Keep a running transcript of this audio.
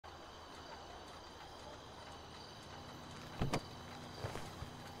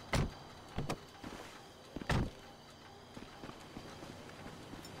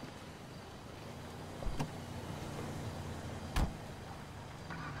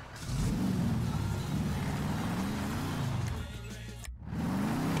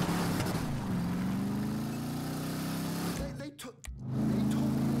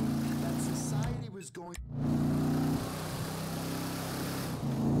is going...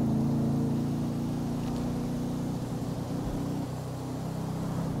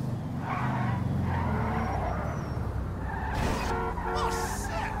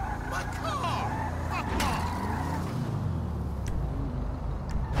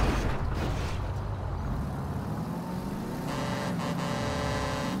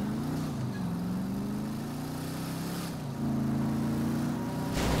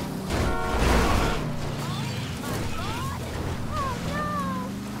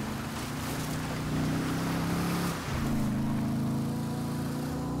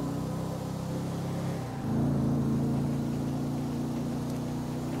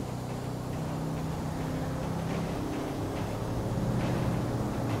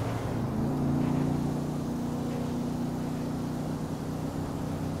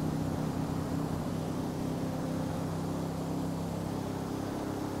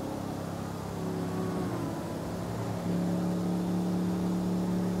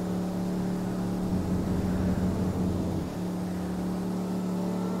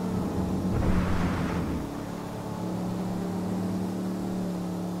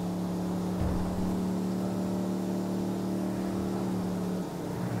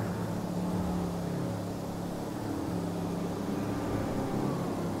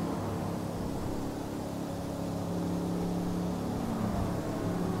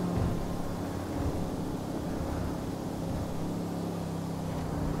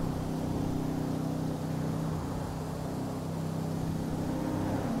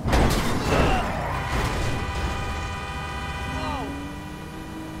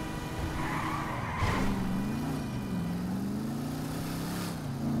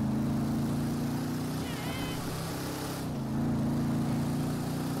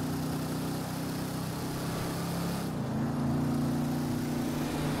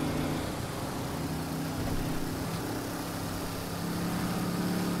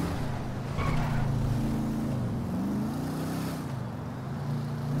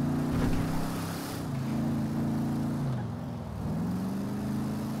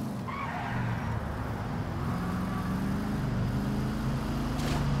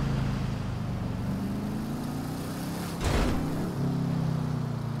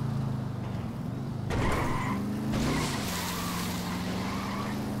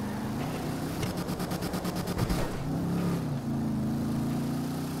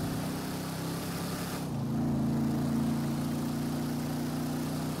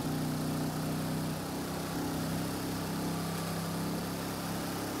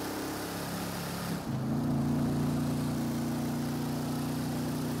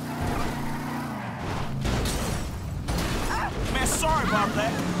 Sorry about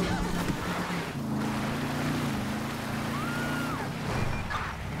that.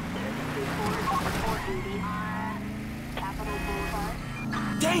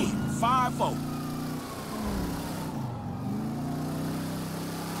 Damn, 5-0.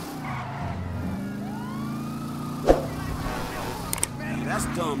 Man, that's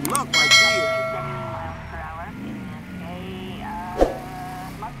dumb luck right there.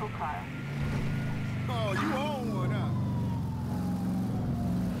 Oh, you own one, huh?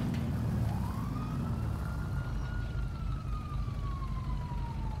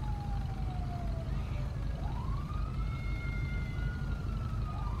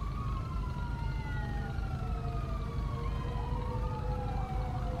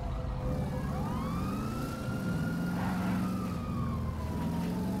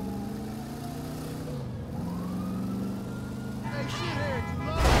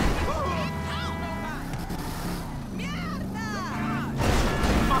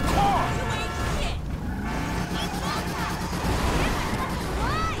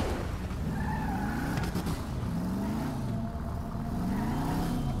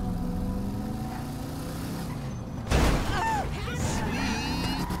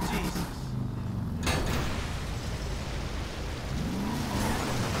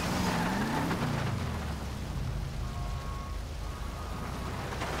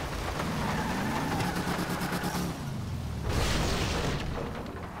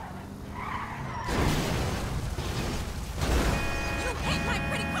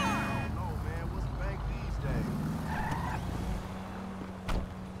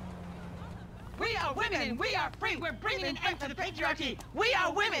 women, we are free. We're bringing an end to the patriarchy. We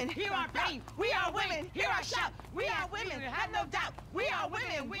are women. Hear our pain. We are women. Hear our shout. We are women. Have no doubt. We are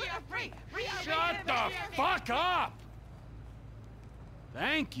women. We are free. We are Shut the fuck up!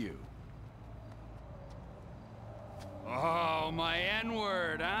 Thank you. Oh, my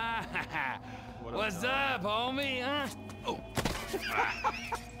N-word, huh? What's up, homie, huh? Oh.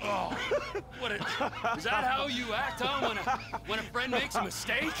 Oh, is that how you act, huh? When a friend makes a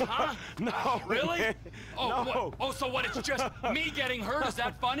mistake, huh? No, Really? man. Oh, No. what? Oh, so what? It's just me getting hurt? Is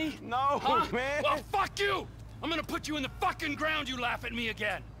that funny? No, huh? man. Well, fuck you! I'm gonna put you in the fucking ground. You laugh at me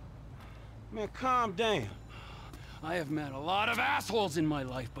again. Man, calm down. I have met a lot of assholes in my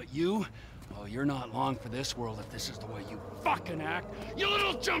life, but you, oh, you're not long for this world if this is the way you fucking act. You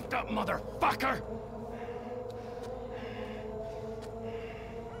little jumped up motherfucker!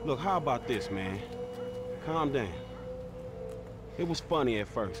 Look, how about this, man? Calm down. It was funny at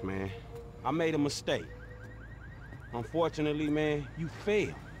first, man. I made a mistake. Unfortunately, man, you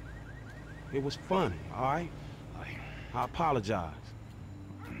failed. It was funny, all right? I apologize.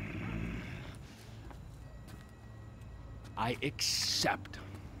 I accept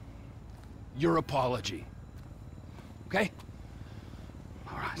your apology. Okay?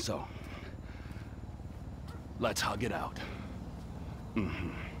 All right, so let's hug it out.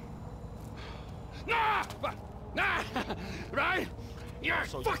 Nah! Nah! Right? You're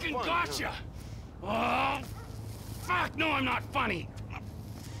So fucking funny, gotcha! Oh, fuck! No, I'm not funny!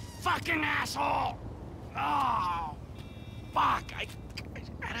 Fucking asshole! Oh, fuck! I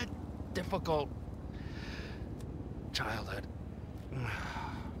had a difficult childhood.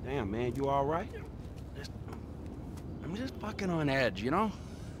 Damn, man, you all right? I'm just fucking on edge, you know?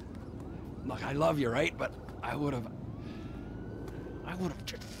 Look, I love you, right? But I would've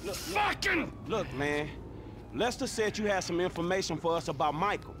just fucking... Look, man, Lester said you had some information for us about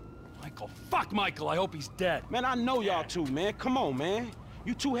Michael. Michael, fuck Michael, I hope he's dead. Man, I know y'all two, man. Come on, man.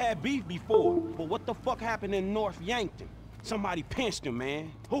 You two had beef before, but what the fuck happened in North Yankton? Somebody pinched him,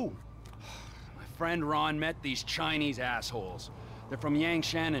 man. Who? My friend Ron met these Chinese assholes. They're from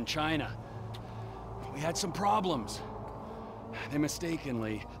Yangshan in China. We had some problems. They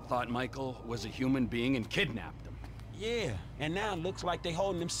mistakenly thought Michael was a human being and kidnapped him. Yeah, and now it looks like they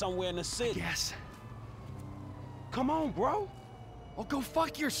holding him somewhere in the city. Yes. Come on, bro. Well, go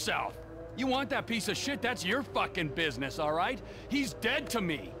fuck yourself. You want that piece of shit, that's your fucking business, all right? He's dead to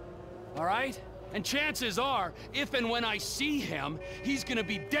me, all right? And chances are, if and when I see him, he's gonna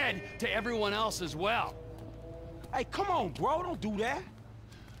be dead to everyone else as well. Hey, come on, bro. Don't do that.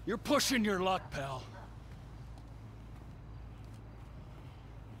 You're pushing your luck, pal.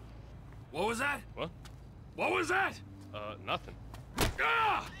 What was that? What? What was that? Nothing.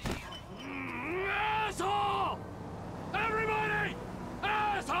 Ah! Asshole! Everybody!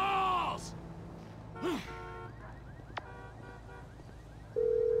 Assholes!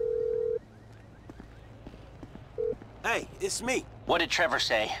 Hey, it's me. What did Trevor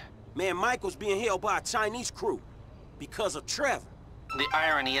say? Man, Michael's being held by a Chinese crew because of Trevor. The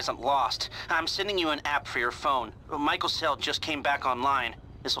irony isn't lost. I'm sending you an app for your phone. Michael's cell just came back online.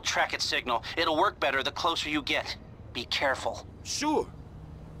 This will track its signal. It'll work better the closer you get. Be careful. Sure.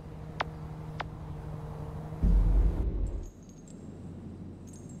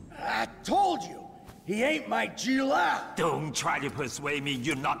 I told you, he ain't my Gila. Don't try to persuade me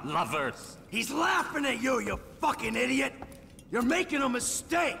you're not lovers. He's laughing at you, you fucking idiot. You're making a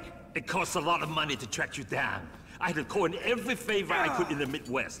mistake. It costs a lot of money to track you down. I had to call in every favor I could in the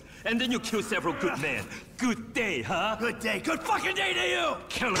Midwest. And then you killed several good men. Good day, huh? Good day, good fucking day to you.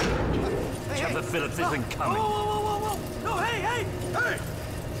 Kill him. Trevor Philips isn't coming. Whoa. No, hey.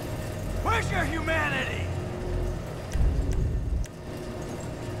 Where's your humanity?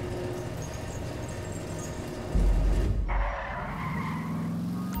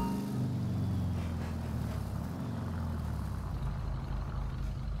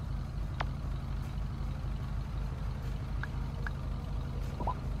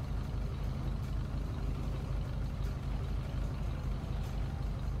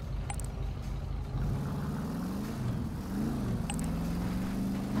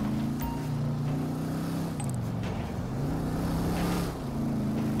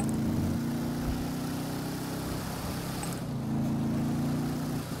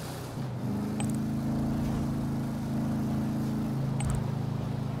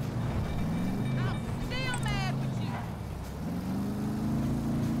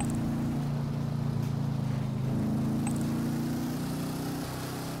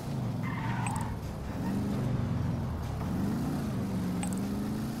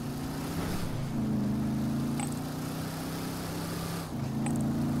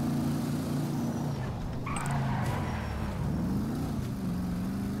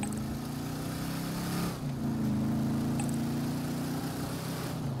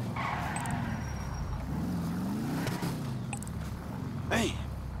 Hey,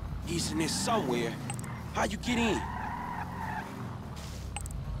 he's in there somewhere. How you get in?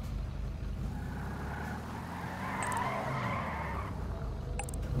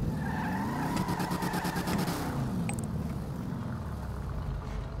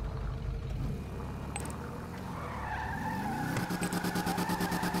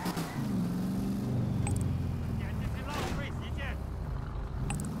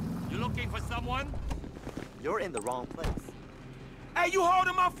 You're in the wrong place. Hey, you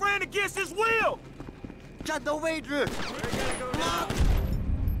holding my friend against his will! 战斗位置。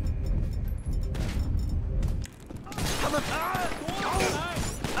他们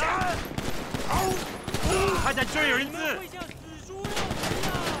他在追有人质。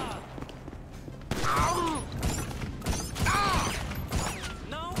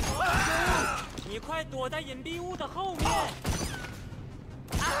你快躲在隐蔽屋的后面！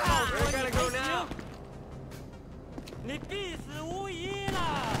告诉我你还行，你必死无疑了！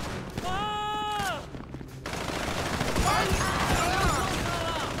啊！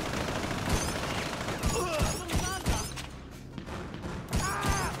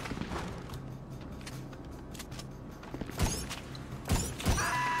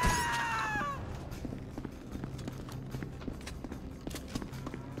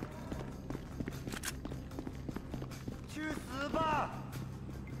去死吧！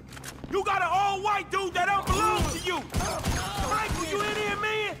 You got an old white dude that don't belong to you! Michael, you in here,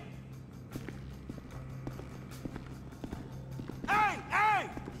 man? Hey!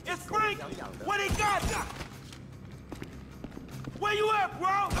 It's Frank! What he got? Where you at,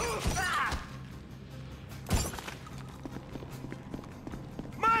 bro?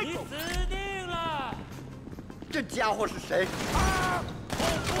 Michael! 死定了！这家伙是谁？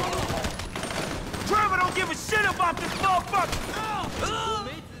 Trevor don't give a shit about this motherfucker!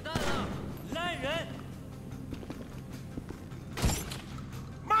 没子弹了，烂人！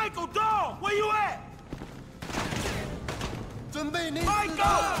 Michael, dog, where you at? 准备你死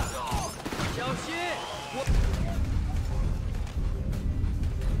Michael! 小心！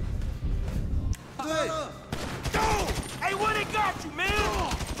 对。 Go! Hey, where they got you, man?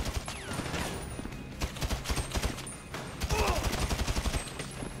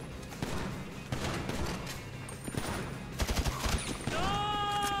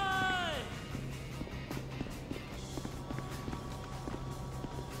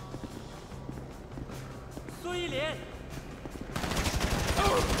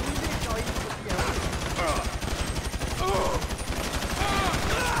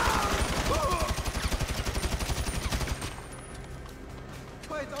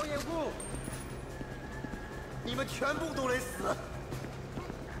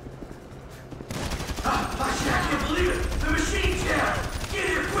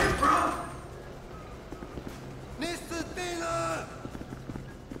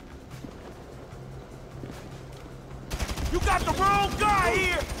 You got the wrong guy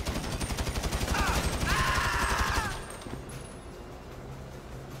here!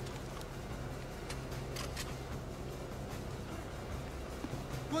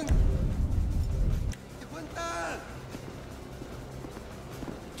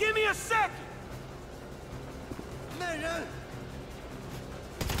 Give me a second!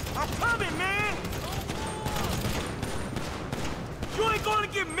 I'm coming, man! You ain't gonna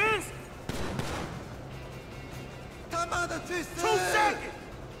get minced! 他妈的去死 2 seconds!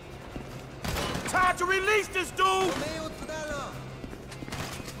 Time to release this dude! 没有子弹了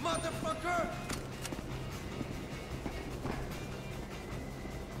 ，motherfucker！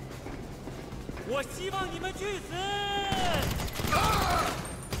 我希望你们去死！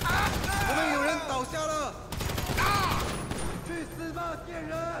我们有人倒下了！去死吧，贱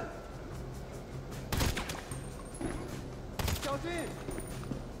人！小心！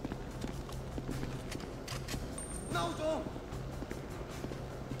闹钟！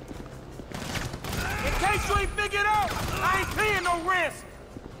 In case you ain't figured out, I ain't paying no rent!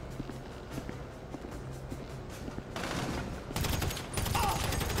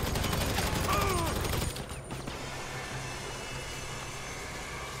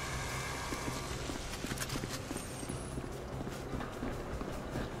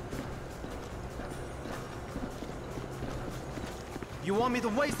 You want me to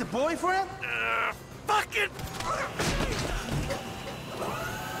waste the boyfriend? Fucking!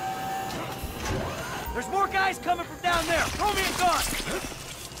 There's more guys coming from down there! Throw me a gun!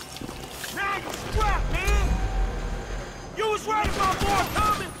 Now you strapped, man! You was right about more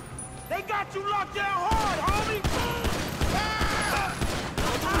coming! They got you locked down hard, homie!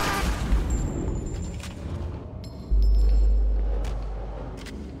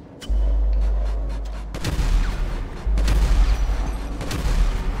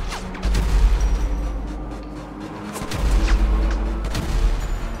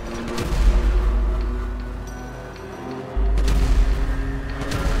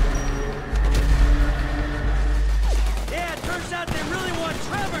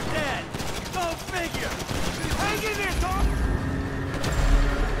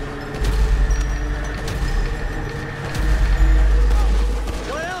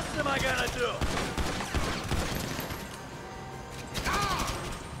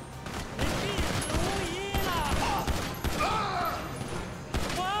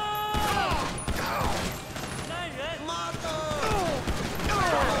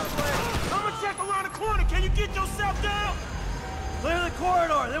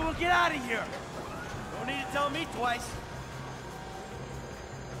 get out of here. Don't need to tell me twice.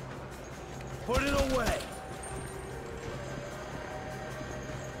 Put it away.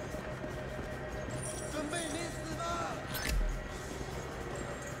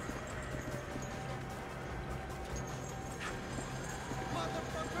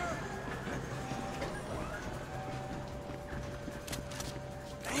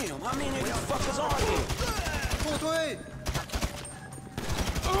 Damn, how many of these fuckers are here? 后退！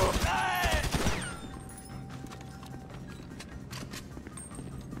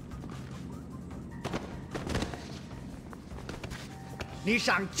 你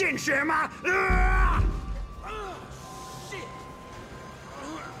想见血吗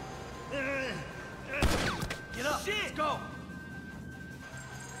？Get up, let's go.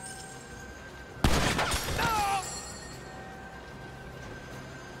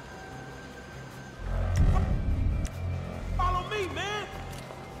 Follow me, man!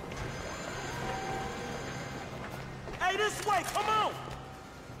 Hey, this way, come on!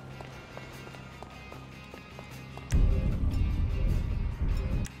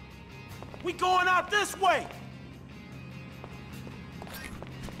 We going out this way!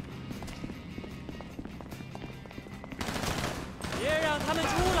 别让他们出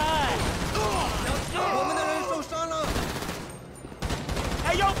来！我们的人受伤了！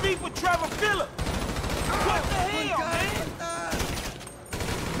 Hey, yo, beef with Trevor Philips! What the hell, man?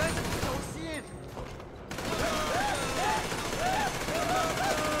 来这小心！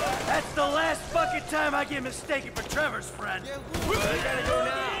 That's the last fucking time I get mistaken for Trevor's friend. We gotta go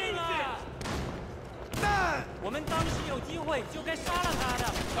now. 我们当时有机会就该杀了他的。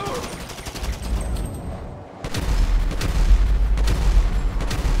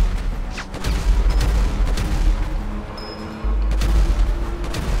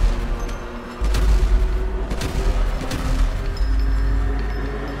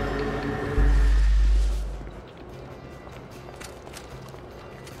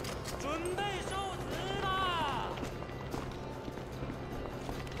准备受死吧！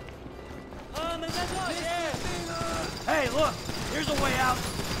他们在这里。 Hey, look, here's a way out.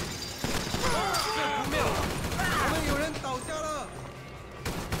 不妙，我们有人倒下了。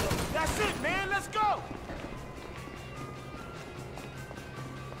 That's it, man, let's go!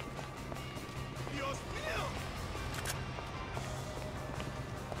 Dios mío!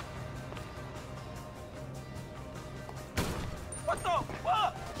 What the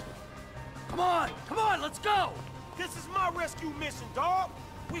fuck? Come on, let's go. This is my rescue mission, dog.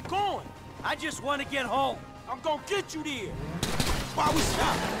 We going. I just want to get home. I'm gonna get you there. Why we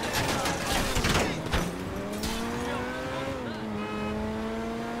stop?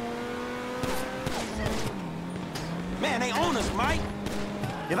 Man, they own us, Mike.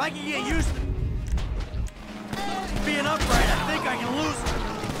 If I can get used to being upright, I think I can lose it.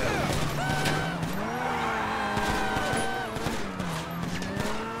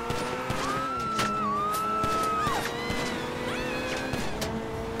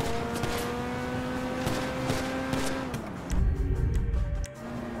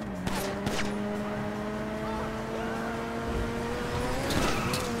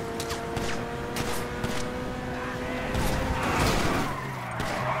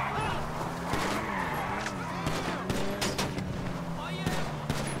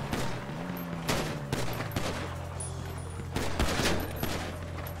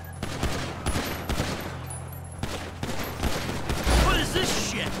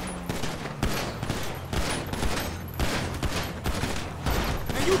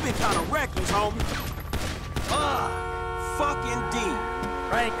 You've been kind of reckless, homie. Fucking D.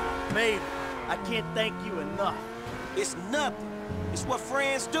 Frank, baby, I can't thank you enough. It's nothing. It's what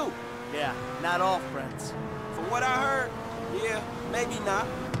friends do. Yeah, not all friends. From what I heard, yeah, maybe not.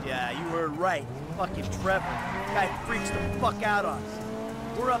 Yeah, you heard right. Fucking Trevor. Guy freaks the fuck out on us.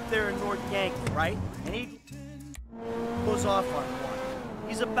 We're up there in North Yankee, right? And he goes off on one.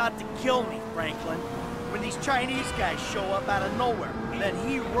 He's about to kill me, Franklin. When these Chinese guys show up out of nowhere, then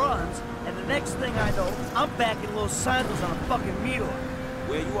he runs, and the next thing I know, I'm back in Los Santos on a fucking meteor.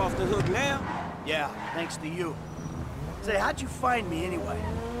 Well, you off the hook now? Yeah, thanks to you. Say, how'd you find me anyway?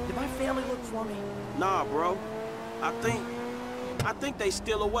 Did my family look for me? Nah, bro. I think they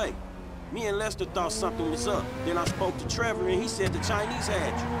still away. Me and Lester thought something was up. Then I spoke to Trevor, and he said the Chinese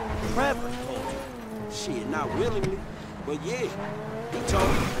had you. Trevor told you. Shit, not willingly, but yeah, he told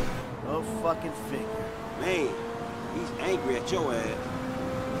me. No fucking figure. Man, he's angry at your ass.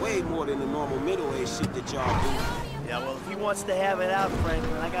 Way more than the normal middle-aged shit that y'all do. Yeah, well, if he wants to have it out,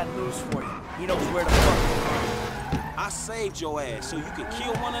 Franklin, I got news for you. He knows where to fuck you. I saved your ass so you could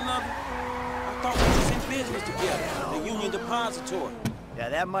kill one another? I thought we was in business together, the Union Depository. Yeah,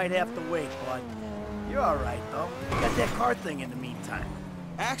 that might have to wait, bud. You're all right, though. You got that car thing in the meantime.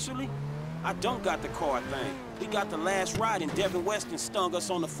 Actually, I don't got the car thing. We got the last ride and Devin Weston stung us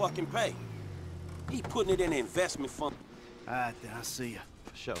on the fucking pay. He putting it in an investment fund. All right, then. I'll see you.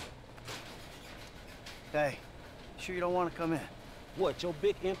 For sure. Hey, sure you don't want to come in? What, your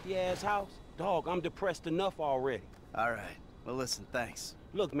big empty-ass house? Dog, I'm depressed enough already. All right. Well, listen, thanks.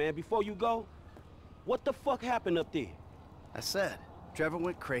 Look, man, before you go, what the fuck happened up there? I said, Trevor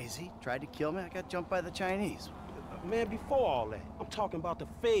went crazy, tried to kill me, I got jumped by the Chinese. Man, before all that, I'm talking about the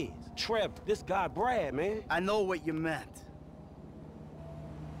feds. Trevor, this guy Brad, man. I know what you meant.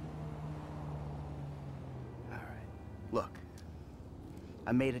 All right. Look,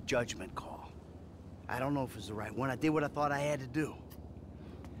 I made a judgment call. I don't know if it was the right one. I did what I thought I had to do.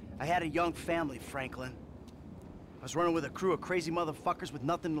 I had a young family, Franklin. I was running with a crew of crazy motherfuckers with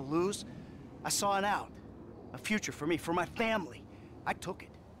nothing to lose. I saw an out. A future for me, for my family. I took it.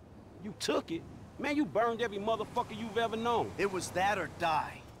 You took it? Man, you burned every motherfucker you've ever known. It was that or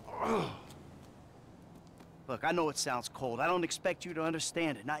die. Look, I know it sounds cold. I don't expect you to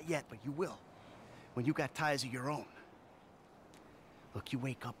understand it. Not yet, but you will. When you got ties of your own. Look, you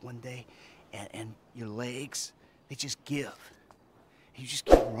wake up one day, and your legs, they just give. You just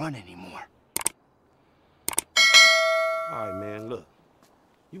can't run anymore. All right, man, look.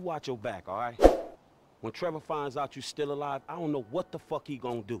 You watch your back, all right? When Trevor finds out you're still alive, I don't know what the fuck he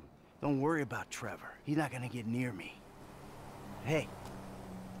gonna do. Don't worry about Trevor. He's not gonna get near me. Hey,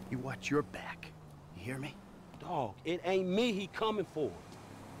 you watch your back. You hear me? Dog, it ain't me he coming for.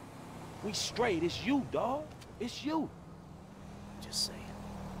 We straight. It's you, dog. It's you. Just say.